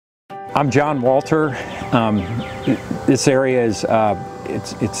I'm John Walter. This area is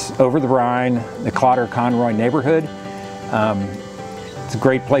it's over the Rhine, the Clotter-Conroy neighborhood. It's a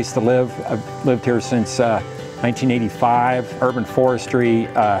great place to live. I've lived here since 1985. Urban forestry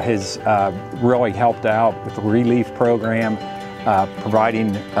has really helped out with the ReLeaf program,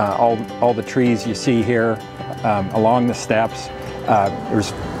 providing all the trees you see here along the steps.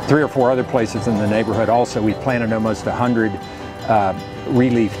 There's 3 or 4 other places in the neighborhood also. We've planted almost 100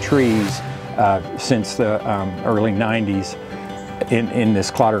 ReLeaf trees since the early 90s in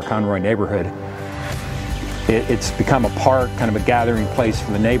this Clotter-Conroy neighborhood. It's become a park, kind of a gathering place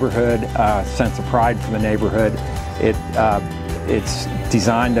for the neighborhood, sense of pride for the neighborhood. It's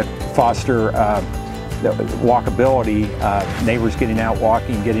designed to foster walkability, neighbors getting out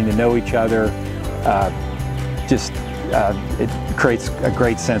walking, getting to know each other. It creates a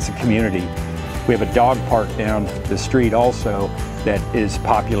great sense of community. We have a dog park down the street also that is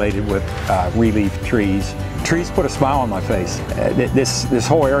populated with ReLeaf trees. Trees put a smile on my face. This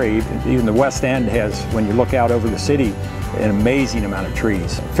whole area, even the West End, has, when you look out over the city, an amazing amount of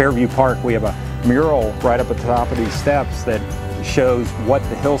trees. Fairview Park, we have a mural right up at the top of these steps that shows what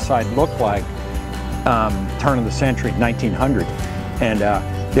the hillside looked like turn of the century, 1900. And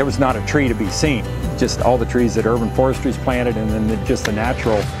there was not a tree to be seen. Just all the trees that urban forestry's planted, and then just the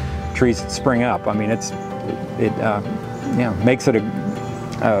natural trees that spring up. I mean, it makes it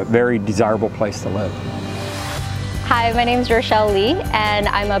a very desirable place to live. Hi, my name is Rochelle Lee, and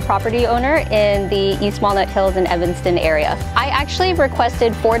I'm a property owner in the East Walnut Hills and Evanston area. I actually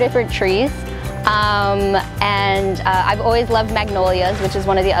requested 4 different trees, and I've always loved magnolias, which is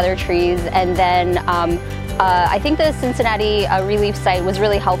one of the other trees, and then I think the Cincinnati ReLeaf site was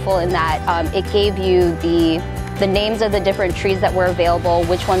really helpful in that it gave you the names of the different trees that were available,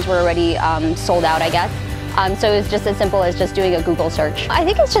 which ones were already sold out, I guess. So it's just as simple as just doing a Google search. I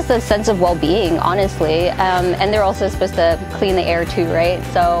think it's just a sense of well-being, honestly, and they're also supposed to clean the air too, right?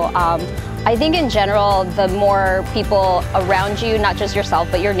 So I think in general, the more people around you, not just yourself,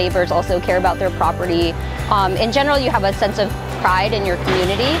 but your neighbors also care about their property. In general, you have a sense of pride in your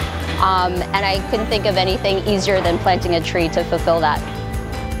community, and I couldn't think of anything easier than planting a tree to fulfill that.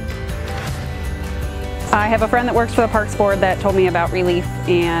 I have a friend that works for the Parks Board that told me about ReLeaf,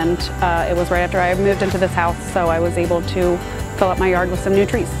 and it was right after I moved into this house, so I was able to fill up my yard with some new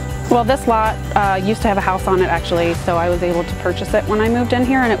trees. Well, this lot used to have a house on it actually, so I was able to purchase it when I moved in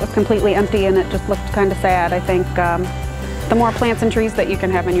here, and it was completely empty and it just looked kind of sad. I think the more plants and trees that you can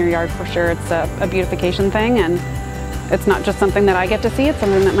have in your yard, for sure, it's a beautification thing, and it's not just something that I get to see, it's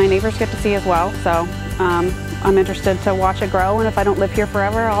something that my neighbors get to see as well. So I'm interested to watch it grow, and if I don't live here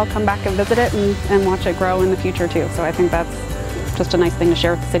forever, I'll come back and visit it and watch it grow in the future too. So I think that's just a nice thing to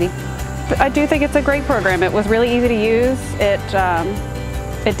share with the city. But I do think it's a great program. It was really easy to use.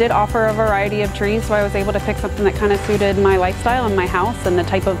 It did offer a variety of trees, so I was able to pick something that kind of suited my lifestyle and my house and the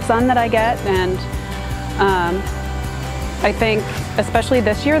type of sun that I get. And I think especially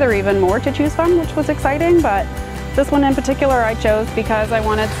this year there are even more to choose from, which was exciting. But this one in particular I chose because I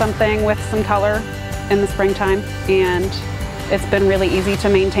wanted something with some color in the springtime, and it's been really easy to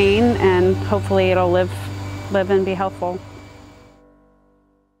maintain, and hopefully it'll live and be healthful.